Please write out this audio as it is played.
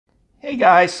Hey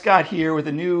guys, Scott here with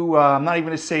a new, I'm not even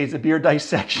going to say it's a beer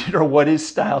dissection or what is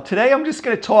style. Today I'm just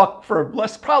going to talk for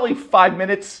probably 5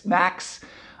 minutes max.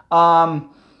 So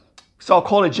I'll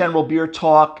call it a general beer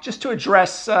talk just to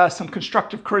address some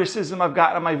constructive criticism I've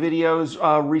gotten on my videos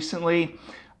recently,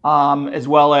 as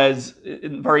well as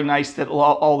very nice that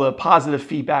all the positive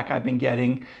feedback I've been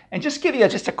getting. And just give you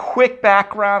just a quick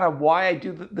background of why I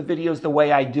do the videos the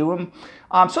way I do them.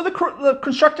 So the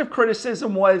constructive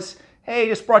criticism was, hey,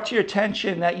 just brought to your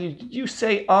attention that you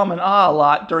say and ah a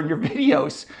lot during your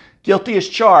videos. Guilty as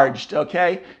charged,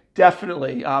 okay?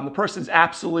 Definitely. The person's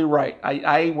absolutely right.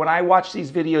 When I watch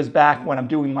these videos back when I'm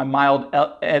doing my mild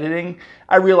editing,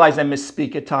 I realize I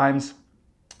misspeak at times.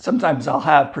 Sometimes I'll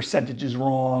have percentages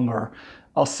wrong, or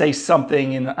I'll say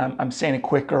something and I'm saying it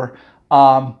quicker.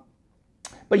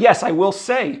 But yes, I will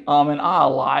say and ah a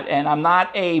lot, and I'm not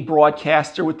a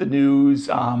broadcaster with the news.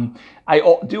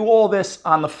 I do all this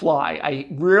on the fly. I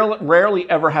rarely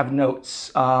ever have notes.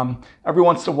 Every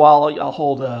once in a while, I'll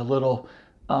hold a little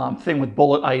thing with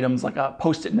bullet items, like a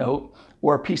Post-it note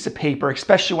or a piece of paper,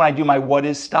 especially when I do my what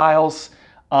is styles,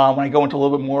 when I go into a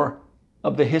little bit more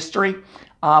of the history.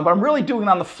 But I'm really doing it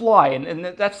on the fly, and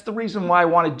that's the reason why I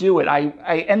want to do it.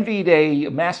 I envied a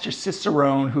master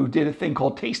cicerone who did a thing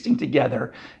called Tasting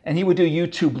Together, and he would do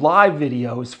YouTube live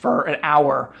videos for an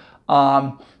hour.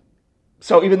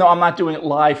 So even though I'm not doing it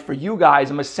live for you guys,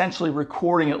 I'm essentially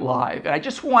recording it live. And I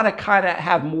just want to kind of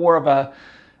have more of a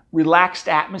relaxed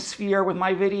atmosphere with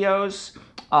my videos.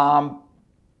 I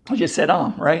just said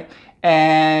right?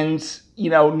 And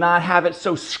not have it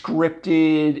so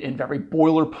scripted and very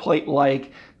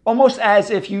boilerplate-like, almost as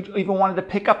if you even wanted to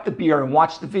pick up the beer and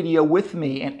watch the video with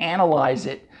me and analyze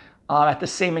it at the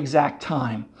same exact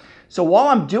time. So while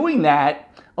I'm doing that,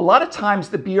 a lot of times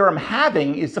the beer I'm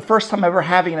having is the first time ever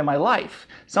having it in my life.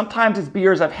 Sometimes it's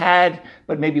beers I've had,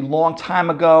 but maybe a long time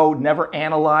ago, never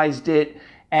analyzed it.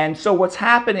 And so what's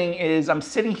happening is I'm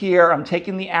sitting here, I'm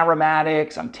taking the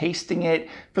aromatics, I'm tasting it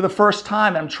for the first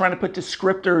time, and I'm trying to put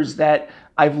descriptors that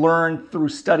I've learned through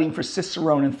studying for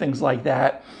Cicerone and things like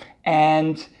that.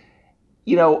 And,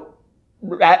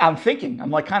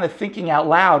 I'm like kind of thinking out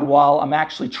loud while I'm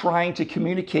actually trying to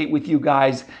communicate with you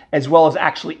guys, as well as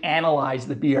actually analyze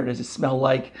the beer. Does it smell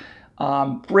like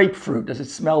grapefruit? Does it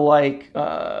smell like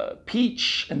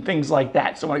peach and things like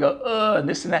that? So when I go, and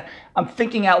this and that, I'm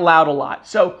thinking out loud a lot.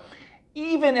 So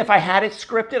even if I had it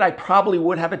scripted, I probably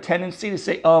would have a tendency to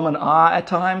say and ah at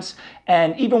times.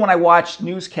 And even when I watch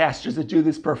newscasters that do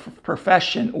this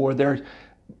profession, or they're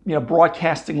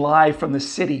broadcasting live from the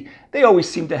city, they always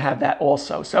seem to have that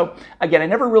also. So again, I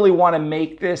never really want to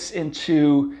make this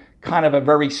into kind of a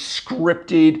very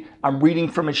scripted, I'm reading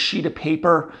from a sheet of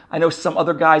paper. I know some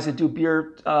other guys that do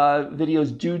beer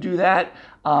videos do that.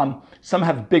 Some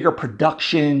have bigger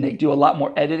production. They do a lot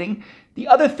more editing. The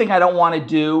other thing I don't want to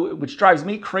do, which drives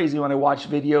me crazy when I watch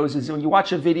videos, is when you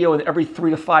watch a video and every 3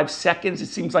 to 5 seconds, it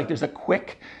seems like there's a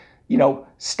quick,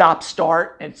 stop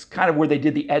start. It's kind of where they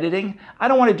did the editing. I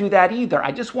don't want to do that either.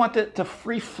 I just want to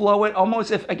free flow it,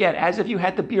 almost as if you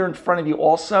had the beer in front of you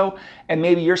also, and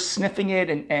maybe you're sniffing it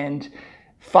and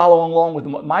following along with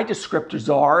what my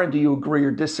descriptors are, and do you agree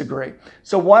or disagree?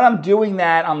 So when I'm doing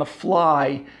that on the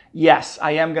fly, yes,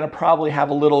 I am going to probably have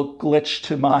a little glitch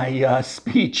to my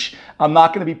speech. I'm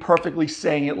not going to be perfectly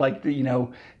saying it like the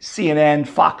CNN,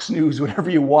 Fox News, whatever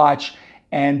you watch,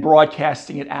 and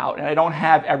broadcasting it out. And I don't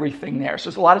have everything there. So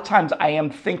a lot of times I am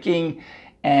thinking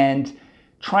and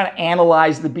trying to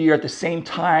analyze the beer at the same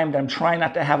time that I'm trying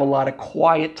not to have a lot of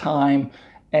quiet time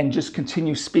and just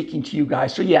continue speaking to you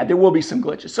guys. So yeah, there will be some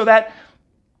glitches.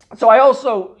 So I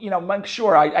also, make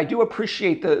sure I do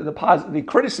appreciate the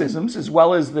criticisms, as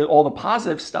well as all the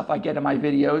positive stuff I get in my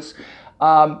videos.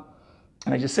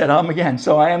 And I just said again,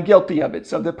 so I am guilty of it.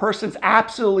 So the person's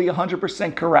absolutely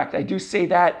 100% correct. I do say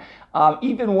that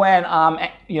even when I'm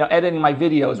editing my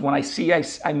videos. When I see I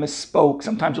misspoke,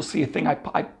 sometimes you'll see a thing,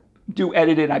 I do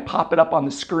edit it, I pop it up on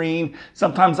the screen.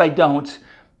 Sometimes I don't.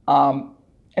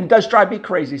 And it does drive me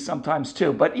crazy sometimes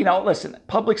too. But, listen,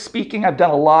 public speaking, I've done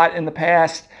a lot in the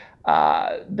past.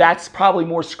 That's probably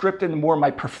more scripted and more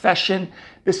my profession.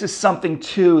 This is something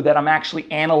too that I'm actually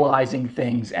analyzing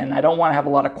things, and I don't want to have a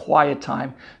lot of quiet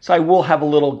time. So I will have a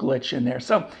little glitch in there.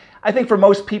 So I think for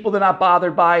most people, they're not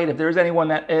bothered by it. If there's anyone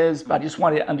that is, but I just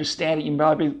want you to understand it. You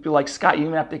probably be like, Scott, you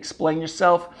even have to explain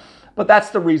yourself. But that's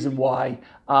the reason why.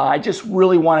 I just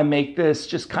really want to make this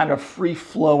just kind of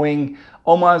free-flowing,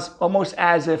 almost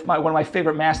as if one of my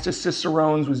favorite master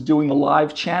cicerones was doing a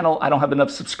live channel. I don't have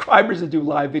enough subscribers to do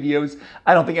live videos.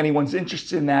 I don't think anyone's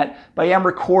interested in that. But I am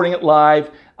recording it live.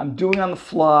 I'm doing it on the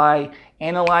fly,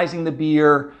 analyzing the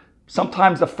beer,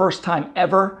 sometimes the first time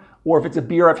ever, or if it's a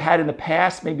beer I've had in the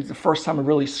past, maybe it's the first time I'm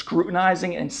really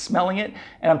scrutinizing and smelling it,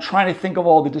 and I'm trying to think of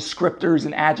all the descriptors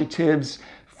and adjectives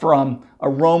from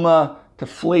aroma to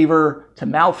flavor to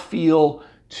mouthfeel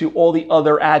to all the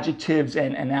other adjectives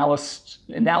and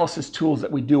analysis tools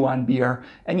that we do on beer.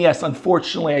 And yes,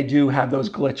 unfortunately, I do have those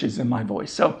glitches in my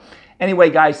voice. So anyway,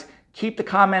 guys, keep the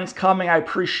comments coming. I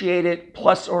appreciate it,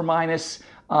 plus or minus.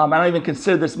 I don't even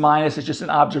consider this minus. It's just an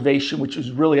observation, which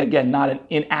is really, again, not an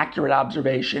inaccurate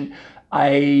observation.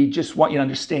 I just want you to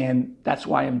understand that's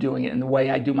why I'm doing it, and the way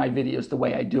I do my videos, the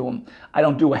way I do them. I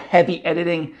don't do a heavy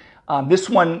editing. This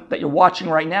one that you're watching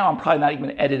right now, I'm probably not even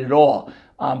going to edit at all.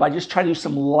 But I just try to do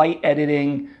some light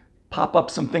editing, pop up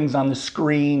some things on the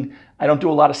screen. I don't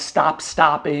do a lot of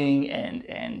stopping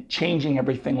and changing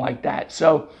everything like that.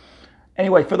 So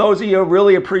anyway, for those of you who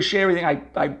really appreciate everything,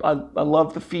 I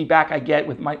love the feedback I get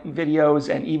with my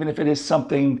videos, and even if it is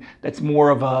something that's more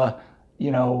of a,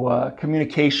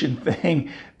 communication thing,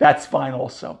 that's fine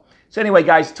also. So anyway,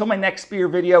 guys, till my next beer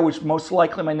video, which most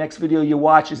likely my next video you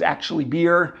watch is actually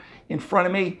beer in front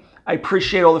of me. I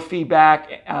appreciate all the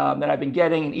feedback that I've been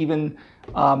getting, and even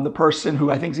the person who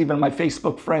I think is even my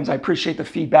Facebook friends, I appreciate the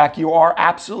feedback. You are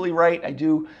absolutely right. I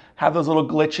do have those little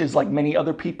glitches like many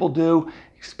other people do,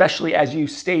 especially as you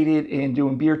stated in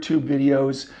doing BeerTube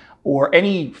videos or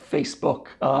any Facebook,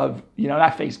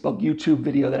 YouTube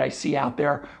video that I see out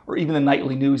there, or even the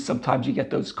nightly news. Sometimes you get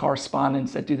those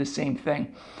correspondents that do the same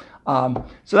thing.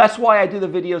 So that's why I do the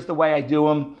videos the way I do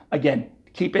them. Again,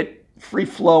 keep it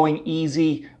free-flowing,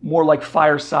 easy, more like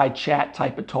fireside chat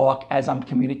type of talk as I'm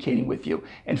communicating with you.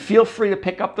 And feel free to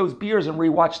pick up those beers and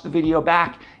rewatch the video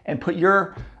back and put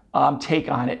your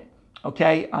take on it,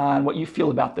 okay, on what you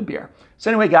feel about the beer. So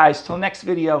anyway, guys, till next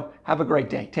video, have a great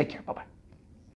day. Take care. Bye-bye.